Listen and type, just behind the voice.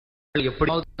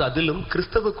எப்படியாவது அதிலும்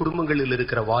கிறிஸ்தவ குடும்பங்களில்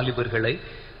இருக்கிற வாலிபர்களை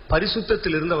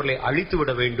பரிசுத்தத்திலிருந்து அவர்களை அழித்து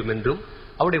விட வேண்டும் என்றும்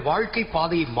அவருடைய வாழ்க்கை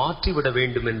பாதையை மாற்றிவிட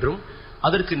வேண்டும் என்றும்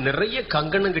அதற்கு நிறைய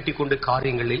கங்கணம் கட்டி கொண்டு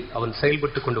காரியங்களில் அவன்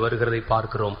செயல்பட்டு கொண்டு வருகிறதை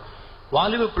பார்க்கிறோம்.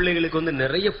 வாலிப பிள்ளைகளுக்கு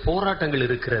நிறைய போராட்டங்கள்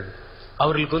இருக்கிறது.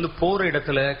 அவர்களுக்கு போற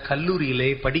இடத்துல, கல்லூரியிலே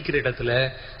படிக்கிற இடத்துல,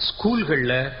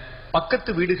 ஸ்கூல்கள்ல,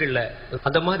 பக்கத்து வீடுகள்ல,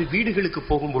 அந்த மாதிரி வீடுகளுக்கு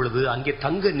போகும் பொழுது, அங்கே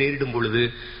தங்க நேரிடும் பொழுது,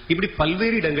 இப்படி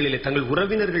பல்வேறு இடங்களிலே தங்கள்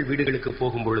உறவினர்கள் வீடுகளுக்கு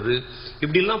போகும் பொழுது,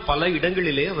 இப்படி எல்லாம் பல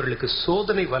இடங்களிலே அவர்களுக்கு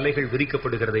சோதனை வலைகள்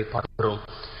விரிக்கப்படுகிறதை பார்க்கிறோம்.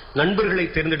 நண்பர்களை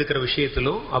தேர்ந்தெடுக்கிற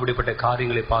விஷயத்திலும் அப்படிப்பட்ட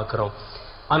காரியங்களை பார்க்கிறோம்.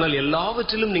 ஆனால்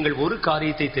எல்லாவற்றிலும் நீங்கள் ஒரு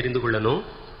காரியத்தை தெரிந்து கொள்ளணும்.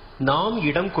 நாம்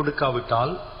இடம்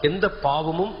கொடுக்காவிட்டால் எந்த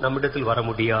பாவமும் நம்மிடத்தில் வர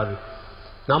முடியாது.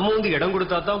 நம்ம இடம்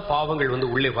கொடுத்தா தான் பாவங்கள்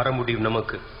உள்ளே வர முடியும்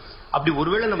நமக்கு. அப்படி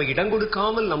ஒருவேளை நம்ம இடம்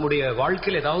கொடுக்காமல் நம்முடைய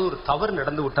வாழ்க்கையில் ஏதாவது ஒரு தவறு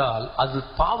நடந்து விட்டால் அது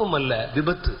பாவம் அல்ல,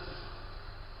 விபத்து.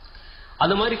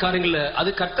 அந்த மாதிரி காரியங்கள்ல அது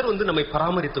கர்த்தர் நம்மை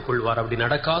பராமரித்துக் கொள்வார். அப்படி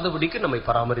நடக்காதபடிக்கு நம்மை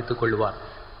பராமரித்துக் கொள்வார்.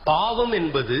 பாவம்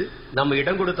என்பது நம்ம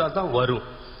இடம் கொடுத்தா தான் வரும்.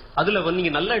 அதுல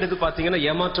நீங்க நல்லா எடுத்து பாத்தீங்கன்னா,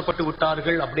 ஏமாற்றப்பட்டு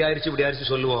விட்டார்கள், அப்படி ஆயிடுச்சு இப்படி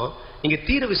ஆயிடுச்சு சொல்லுவோம். நீங்க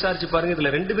தீர விசாரிச்சு பாருங்க, இதுல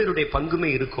 2 பேருடைய பங்குமே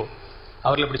இருக்கும்.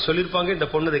 அவர்கள் அப்படி சொல்லியிருப்பாங்க, இந்த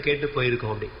பொண்ணு அதை கேட்டு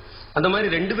போயிருக்கும். அப்படி அந்த மாதிரி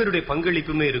 2 பேருடைய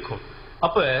பங்களிப்புமே இருக்கும்.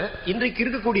 அப்ப இன்றைக்கு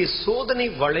இருக்கக்கூடிய சோதனை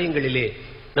வளையங்களிலே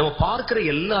நம்ம பார்க்கிற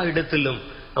எல்லா இடத்திலும்,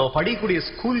 நம்ம படிக்கக்கூடிய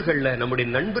ஸ்கூல்கள்ல, நம்முடைய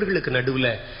நண்பர்களுக்கு நடுவுல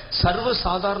சர்வ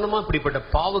சாதாரணமா இப்படிப்பட்ட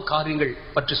பாவ காரியங்கள்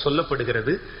பற்றி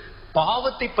சொல்லப்படுகிறது.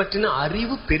 பாவத்தை பற்றின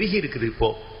அறிவு பெருகி இருக்குது.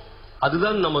 இப்போ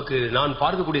அதுதான் நமக்கு நான்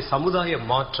பார்க்கக்கூடிய சமுதாய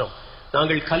மாற்றம்.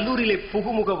 நாங்கள் கல்லூரியிலே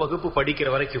புகுமுக வகுப்பு படிக்கிற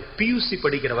வரைக்கும், பியூசி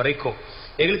படிக்கிற வரைக்கும்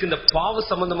எங்களுக்கு இந்த பாவ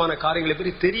சம்பந்தமான காரியங்களை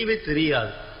பற்றி தெரியவே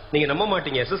தெரியாது. நீங்க நம்ப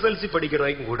மாட்டீங்க, SSLC படிக்கிற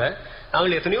வரைக்கும் கூட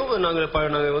நாங்கள் எத்தனையோ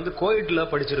நாங்க கோயிட்ல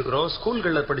படிச்சிருக்கிறோம்,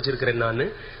 ஸ்கூல்கள்ல படிச்சிருக்கிறேன்.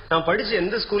 நான் படிச்ச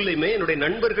எந்த ஸ்கூல்லையுமே என்னுடைய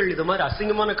நண்பர்கள் இது மாதிரி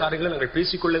அசிங்கமான காரியங்களை நாங்கள்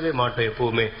பேசிக்கொள்ளவே மாட்டோம்.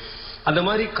 எப்பவுமே அந்த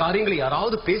மாதிரி காரியங்களை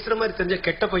யாராவது பேசுற மாதிரி தெரிஞ்ச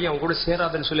கெட்ட பையன் அவன் கூட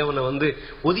சேராதுன்னு சொல்லி அவனை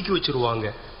ஒதுக்கி வச்சிருவாங்க.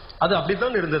 அது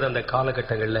அப்படித்தான் இருந்தது அந்த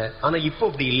காலகட்டங்கள்ல. ஆனா இப்போ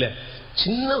அப்படி இல்லை.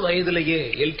 சின்ன வயதிலேயே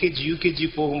LKG UKG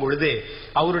போகும் பொழுதே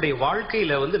அவருடைய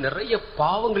வாழ்க்கையில நிறைய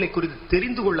பாவங்களை குறித்து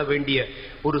தெரிந்து கொள்ள வேண்டிய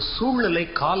ஒரு சூழ்நிலை,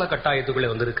 கால கட்டாயத்துக்குள்ள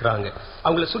வந்திருக்கிறாங்க.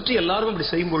 அவங்களை சுற்றி எல்லாரும் அப்படி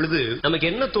செய்யும் பொழுது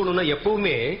நமக்கு என்ன தோணும்னா,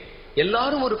 எப்பவுமே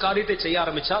எல்லாரும் ஒரு காரியத்தை செய்ய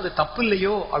ஆரம்பிச்சா அது தப்பு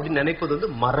இல்லையோ அப்படின்னு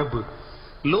நினைப்பது மரபு.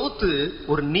 லோத்து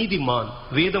ஒரு நீதிமான்,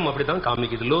 வேதம் அப்படித்தான்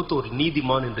காண்பிக்கிறது. லோத்து ஒரு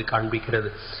நீதிமான் என்று காண்பிக்கிறது.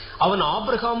 அவன்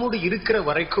ஆபிரகாமோடு இருக்கிற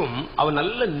வரைக்கும் அவன்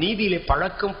நல்ல நீதியிலே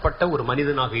பழக்கப்பட்ட ஒரு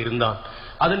மனிதனாக இருந்தான்.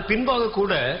 அதன் பின்பாக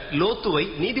கூட லோத்துவை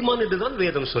நீதிமான் என்றுதான்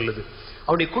வேதம் சொல்லுது.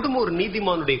 அவருடைய குடும்பம் ஒரு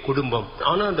நீதிமானுடைய குடும்பம்.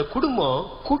 ஆனா அந்த குடும்பம்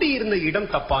குடியிருந்த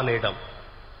இடம் தப்பான இடம்.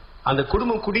 அந்த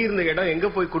குடும்பம் குடியிருந்த இடம் எங்க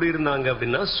போய் குடியிருந்தாங்க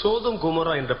அப்படின்னா, சோதம்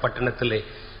கொமோரா என்ற பட்டணத்திலே.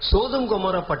 சோதம்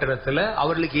கொமோரா பட்டணத்துல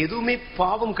அவர்களுக்கு எதுவுமே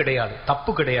பாவம் கிடையாது,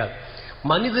 தப்பு கிடையாது.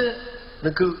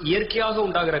 மனிதனுக்கு இயற்கையாக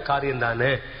உண்டாகிற காரியம்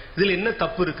தானே, இதுல என்ன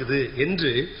தப்பு இருக்குது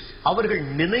என்று அவர்கள்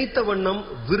நினைத்த வண்ணம்,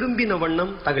 விரும்பின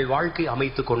வண்ணம் தங்கள் வாழ்க்கை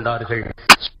அமைத்துக் கொண்டார்கள்.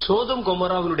 சோதம்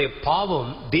கொமோராவினுடைய பாவம்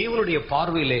தேவனுடைய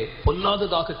பார்வையிலே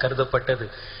பொல்லாததாக கருதப்பட்டது.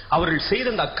 அவர்கள் செய்த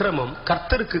அந்த அக்கிரமம்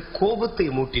கர்த்தருக்கு கோபத்தை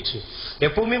மூட்டிச்சு.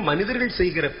 எப்பவுமே மனிதர்கள்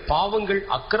செய்கிற பாவங்கள்,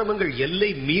 அக்கிரமங்கள் எல்லை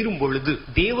மீறும் பொழுது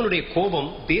தேவனுடைய கோபம்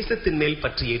தேசத்தின் மேல்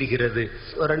பற்றி எரிகிறது.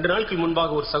 2 நாட்கள்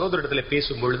முன்பாக ஒரு சகோதரத்துல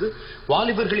பேசும் பொழுது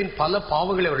வாலிபர்களின் பல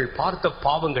பாவங்களை அவர்கள் பார்த்த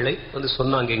பாவங்களை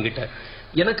சொன்னாங்க என்கிட்ட.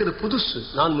 எனக்கு அது புதுசு.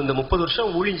 நான் இந்த 30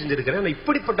 வருஷம் ஊழியம் செஞ்சிருக்கிறேன்.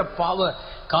 இப்படிப்பட்ட பாவ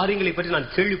காரியங்களை பற்றி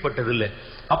நான் கேள்விப்பட்டதில்லை.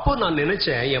 அப்போ நான்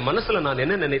நினைச்சேன், என் மனசுல நான்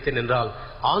என்ன நினைத்தேன் என்றால்,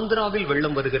 ஆந்திராவில்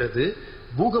வெள்ளம் வருகிறது,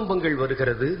 பூகம்பங்கள்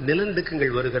வருகிறது,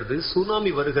 நிலநடுக்கங்கள் வருகிறது,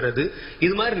 சுனாமி வருகிறது,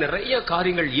 இது மாதிரி நிறைய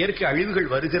காரியங்கள், இயற்கை அழிவுகள்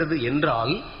வருகிறது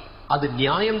என்றால் அது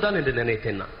நியாயம்தான் என்று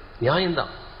நினைத்தேன். நான்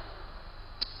நியாயம்தான்.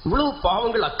 இவ்வளவு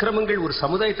பாவங்கள், அக்கிரமங்கள் ஒரு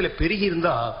சமுதாயத்துல பெருகி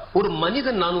இருந்தா ஒரு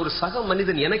மனிதன், நான் ஒரு சக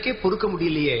மனிதன், எனக்கே பொறுக்க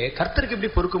முடியலையே, கர்த்தருக்கு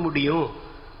எப்படி பொறுக்க முடியும்?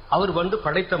 அவர்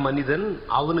படைத்த மனிதன்,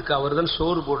 அவனுக்கு அவர் தான்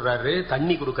சோறு போடுறாரு,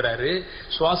 தண்ணி கொடுக்கிறாரு,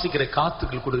 சுவாசிக்கிற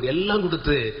காத்துக்கள் கொடுக்குற எல்லாம்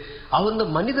கொடுத்து அந்த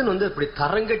மனிதன் அப்படி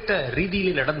தரங்கட்ட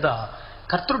ரீதியிலே நடந்தா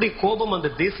கர்த்தருடைய கோபம் அந்த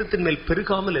தேசத்தின் மேல்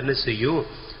பெருகாமல் என்ன செய்யும்?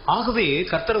 ஆகவே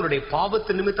கர்த்தர் அவருடைய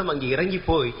பாவத்து நிமித்தம் அங்கே இறங்கி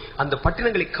போய் அந்த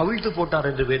பட்டினங்களை கவிழ்த்து போட்டார்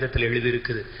என்று வேதத்தில்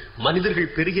எழுதியிருக்குது.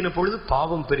 மனிதர்கள் பெருகின பொழுது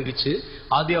பாவம் பெருகிச்சு.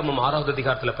 ஆதியாகமம் 6வது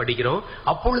அதிகாரத்துல படிக்கிறோம்.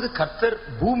 அப்பொழுது கர்த்தர்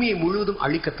பூமியை முழுவதும்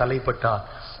அழிக்க தலைப்பட்டார்.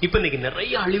 இப்ப இன்னைக்கு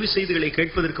நிறைய அழிவு செய்திகளை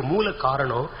கேட்பதற்கு மூல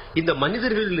காரணம், இந்த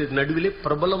மனிதர்கள் நடுவிலே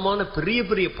பிரபலமான பெரிய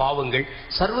பெரிய பாவங்கள்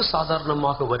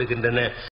சர்வசாதாரணமாக வருகின்றன.